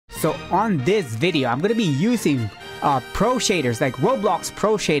So on this video, I'm gonna be using pro shaders like Roblox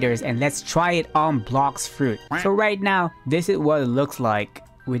pro shaders, and let's try it on BloxFruit. So right now, this is what it looks like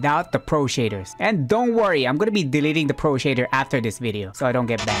without the pro shaders. And don't worry, I'm gonna be deleting the pro shader after this video so I don't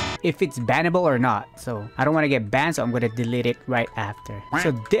get banned, if it's bannable or not. So I don't want to get banned, so I'm gonna delete it right after.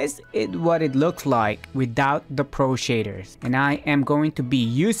 So this is what it looks like without the pro shaders, and I am going to be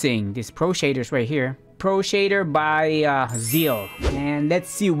using these pro shaders right here. Pro shader by Zeal, and let's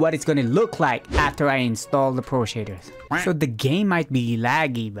see what it's gonna look like after I install the pro shaders. So the game might be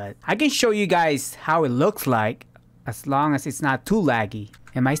laggy, but I can show you guys how it looks like as long as it's not too laggy.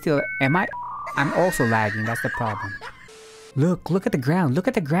 I'm also lagging, that's the problem. Look at the ground, look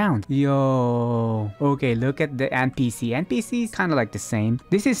at the ground. Yo, okay, look at the NPC. NPC is kind of like the same.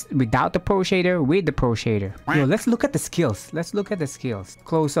 This is without the pro shader, with the pro shader. Yo, let's look at the skills. Let's look at the skills.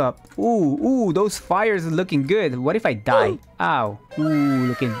 Close up. Ooh, those fires are looking good. What if I die? Ow.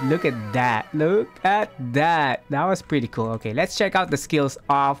 Ooh, look at that. Look at that. That was pretty cool. Okay, let's check out the skills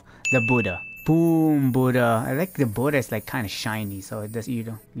of the Buddha. Boom, Buddha. I like the Buddha is like kind of shiny, so it does, you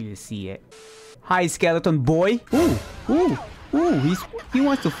don't really see it. Hi, skeleton boy. Ooh, he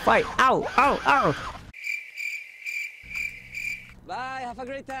wants to fight. Ow. Bye, have a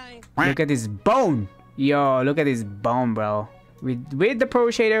great time. Look at this bone. Yo, look at this bone, bro. With the pro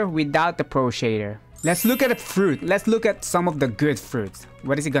shader, without the pro shader. Let's look at the fruit. Let's look at some of the good fruits.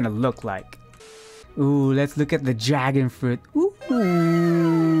 What is it gonna look like? Ooh, let's look at the dragon fruit.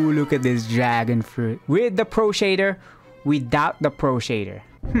 Ooh, look at this dragon fruit. With the pro shader, without the pro shader.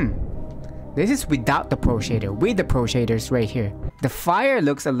 This is without the pro shader. With the pro shaders right here. The fire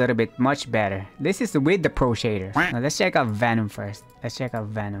looks a little bit much better. This is with the pro shader. Now let's check out Venom first. Let's check out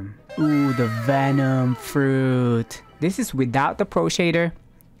Venom. Ooh, the Venom fruit. This is without the pro shader,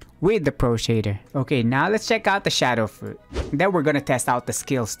 with the pro shader. Okay, now let's check out the shadow fruit. Then we're gonna test out the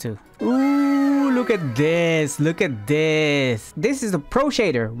skills too. Ooh, look at this. Look at this. This is the pro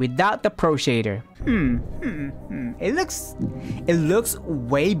shader without the pro shader. It looks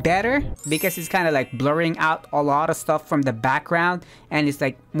way better because it's kind of like blurring out a lot of stuff from the background, and it's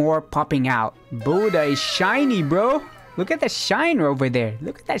like more popping out. Buddha is shiny, bro. Look at the shine over there.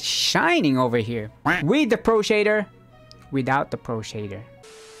 Look at that shining over here. With the pro shader, without the pro shader.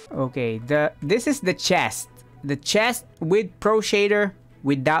 Okay, this is the chest. The chest with pro shader,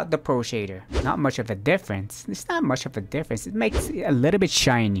 without the pro shader. Not much of a difference. It's not much of a difference. It makes it a little bit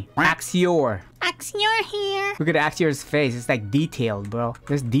shiny. Axior here. Look at Axior's face. It's like detailed, bro.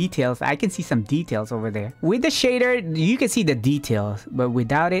 There's details. I can see some details over there. With the shader, you can see the details, but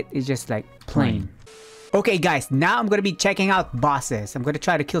without it, it's just like plain. Okay, guys, now I'm gonna be checking out bosses. I'm gonna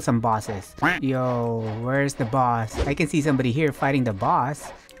try to kill some bosses. Yo, where's the boss? I can see somebody here fighting the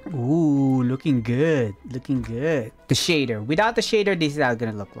boss. Ooh, looking good. Looking good. The shader. Without the shader, this is how it's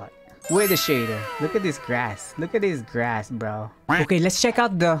gonna look like. With the shader. Look at this grass. Look at this grass, bro. Okay, let's check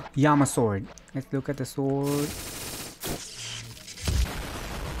out the Yama sword. Let's look at the sword.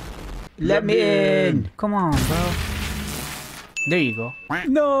 Let me in. Come on, bro. There you go.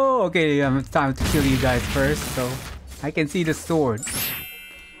 No! Okay, it's time to kill you guys first, so I can see the sword.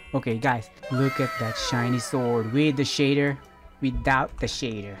 Okay, guys, look at that shiny sword with the shader, without the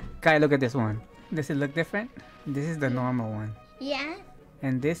shader. Guys, look at this one. Does it look different? This is the normal one. Yeah.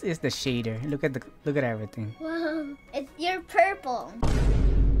 And this is the shader. Look at everything. Whoa, you're purple.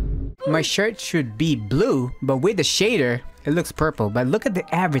 My shirt should be blue, but with the shader, it looks purple. But look at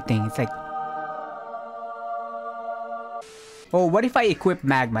everything. It's like... Oh, what if I equip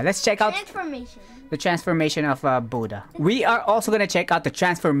magma? Let's check out the transformation of Buddha. We are also gonna check out the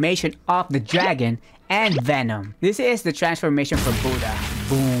transformation of the dragon and Venom. This is the transformation for Buddha.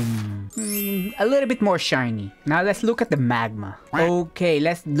 Boom. A little bit more shiny. Now let's look at the magma. Okay,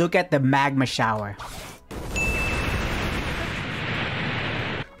 let's look at the magma shower.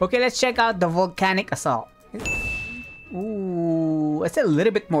 Okay, let's check out the volcanic assault. Ooh, it's a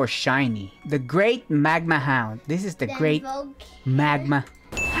little bit more shiny. The Great Magma Hound. This is the Great Magma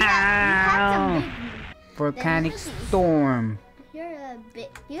Hound. Volcanic Storm. You're a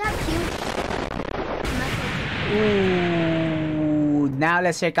bit... You have cute... Ooh, now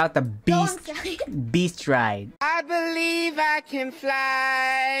let's check out the Beast Ride. I believe I can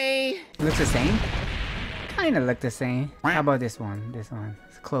fly. Looks the same? Kinda look the same. How about this one? This one.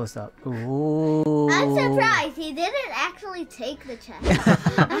 Close up. Ooh. I'm surprised he didn't actually take the chest.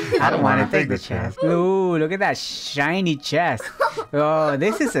 I don't want to take the chest. Ooh, look at that shiny chest. Oh,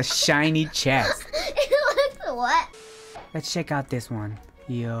 this is a shiny chest. It looks what? Let's check out this one.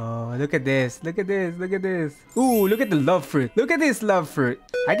 Yo, look at this. Look at this. Look at this. Ooh, look at the love fruit. Look at this love fruit.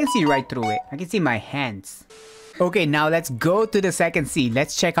 I can see right through it. I can see my hands. Okay, now let's go to the second sea.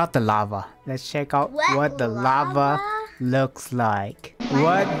 Let's check out the lava. Let's check out Wet what the lava lava? looks like.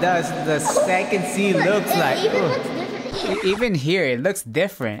 What does the second sea look like? It even Oh. looks different here. Even here, it looks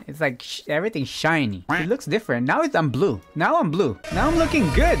different. It's like everything's shiny. It looks different. Now I'm blue. Now I'm blue. Now I'm looking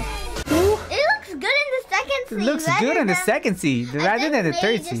good. Ooh. It looks good in the second sea. It looks good in the second sea rather than the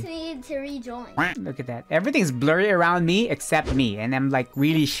third just sea. need to rejoin. Look at that. Everything's blurry around me except me, and I'm like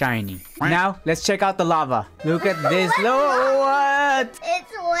really shiny. Now let's check out the lava. Look at this. What?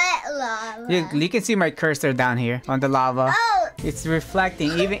 It's wet lava. You can see my cursor down here on the lava. Oh, It's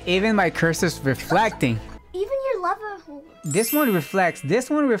reflecting. Even my cursor's reflecting. even your lava. This one reflects. This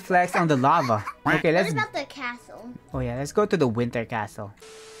one reflects on the lava. Okay, What let's. about the castle? Oh yeah, let's go to the winter castle.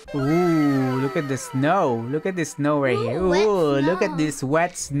 Ooh, look at the snow. Look at this snow right here. Ooh, wet Ooh, look at snow. this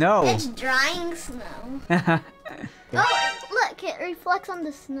wet snow. It's drying snow. Oh, look, it reflects on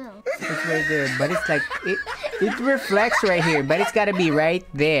the snow. It's right there, but it's like it reflects right here, but it's gotta be right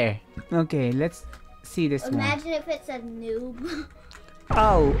there. Okay, let's see this one. Imagine if it's a noob.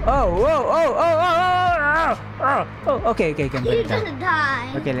 Oh, okay, I'm You're gonna gonna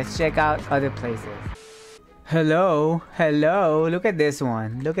die. Okay, let's check out other places. Hello, look at this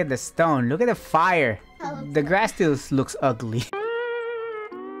one. Look at the stone, look at the fire. The grass still looks ugly.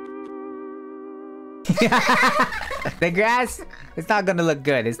 The grass, it's not gonna look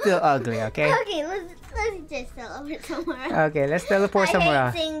good. It's still ugly, okay? Okay, let's just teleport somewhere else. Okay, let's teleport somewhere I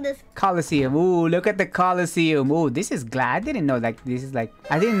else. hate seeing this. Coliseum. Ooh, look at the Coliseum. Ooh, this is glass. I didn't know like this is like.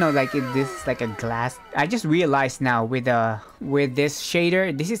 I didn't know like this is like a glass. I just realized now with this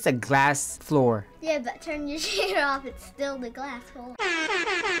shader, this is a glass floor. Yeah, but turn your shader off. It's still the glass hole.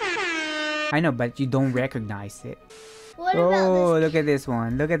 I know, but you don't recognize it. What Oh, about this? look at this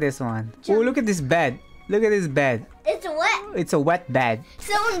one. Look at this one. Oh, look at this bed. Look at this bed. It's wet. It's a wet bed.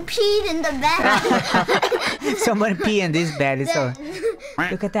 Someone peed in the bed. Someone pee in this bed. It's so.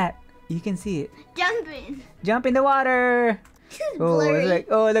 Look at that. You can see it. Jump in. Jump in the water. Oh, Blurry. it's like,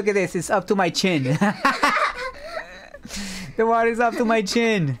 oh, look at this. It's up to my chin. The water's up to my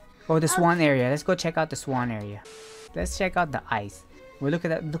chin. Oh, the swan area. Let's go check out the swan area. Let's check out the ice. Well, look at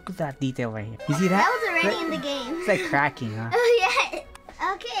that. Look at that detail right here. You see that? That was already in the game. It's like cracking, huh? Oh yeah.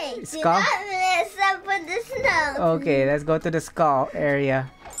 Okay. Skull? Do not mess up with the snow. Okay, let's go to the skull area.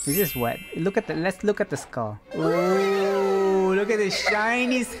 This is wet. Let's look at the skull. Ooh, look at this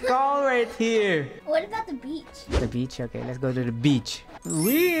shiny skull right here. What about the beach? The beach. Okay, let's go to the beach.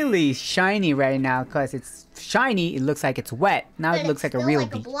 Really shiny right now because it's shiny. It looks like it's wet. Now But it looks it's like a still real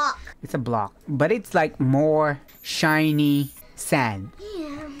like beach. a block. It's a block, but it's like more shiny sand.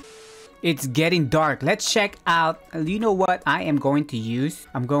 Yeah. It's getting dark. Let's check out. You know what I am going to use?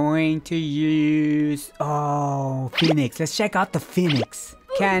 I'm going to use. Oh, Phoenix. Let's check out the Phoenix.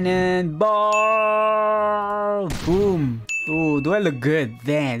 Cannonball. Boom. Ooh, do I look good?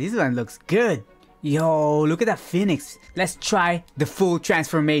 Damn, this one looks good. Yo, look at that Phoenix. Let's try the full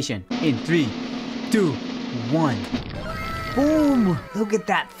transformation in 3, 2, 1. Boom! Look at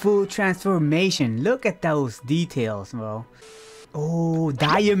that full transformation. Look at those details, bro. Oh,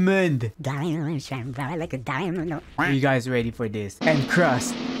 diamond! Diamond shine bright like a diamond. Are you guys ready for this? And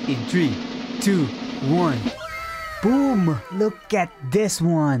crust in 3, 2, 1. Boom! Look at this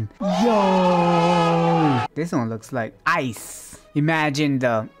one. Yo! This one looks like ice. Imagine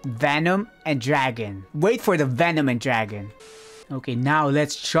the Venom and Dragon. Wait for the Venom and Dragon. Okay, now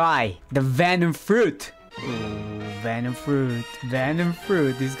let's try the Venom Fruit. Ooh, Venom Fruit. Venom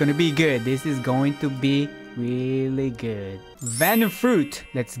Fruit. This is gonna be good. This is going to be really good. Venom Fruit.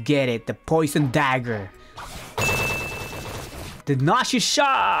 Let's get it. The Poison Dagger. The Nauseous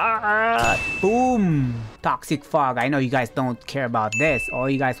Shot. Boom. Toxic Fog. I know you guys don't care about this. All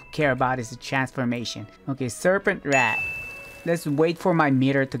you guys care about is the transformation. Okay, Serpent Rat. Let's wait for my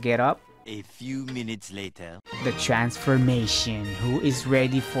meter to get up. A few minutes later. The transformation. Who is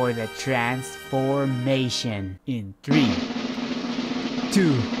ready for the transformation? In 3,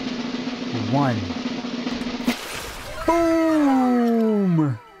 2, 1.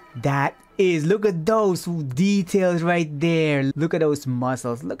 Boom! That is, look at those details right there. Look at those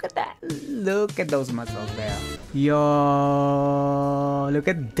muscles. Look at that. Look at those muscles there. Yo, look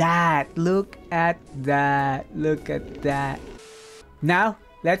at that. Look at that. Look at that. Now,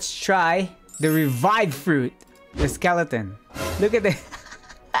 let's try the revived fruit. The skeleton. Look at the...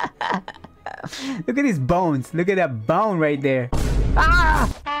 Look at his bones. Look at that bone right there. Ah!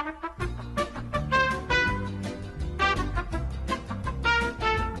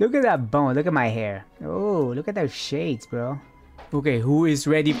 Look at that bone. Look at my hair. Oh, look at those shades, bro. Okay, who is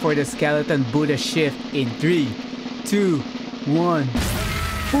ready for the skeleton Buddha shift in 3, 2, 1.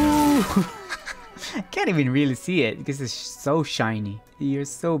 Ooh. Can't even really see it because it's so shiny. You're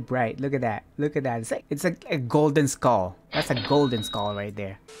so bright. Look at that. Look at that. It's like a golden skull. That's a golden skull right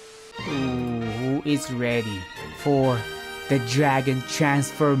there. Ooh, who is ready for the dragon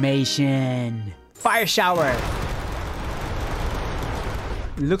transformation? Fire shower.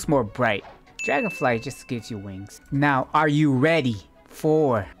 It looks more bright. Dragonfly just gives you wings. Now, are you ready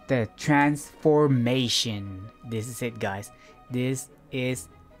for the transformation? This is it, guys. This is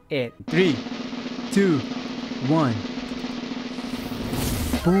it. 3, 2, 1.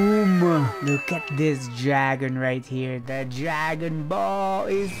 Boom! Look at this dragon right here. The dragon ball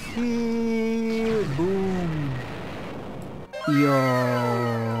is here. Boom!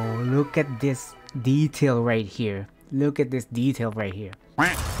 Yo, look at this detail right here. Look at this detail right here. I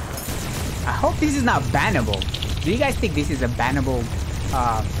hope this is not bannable. Do you guys think this is a bannable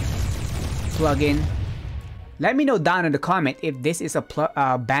plugin? Let me know down in the comment if this is a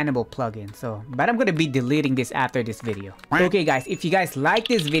bannable plugin. But I'm gonna be deleting this after this video. Okay guys, if you guys like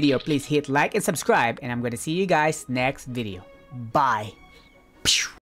this video, please hit like and subscribe, and I'm gonna see you guys next video. Bye.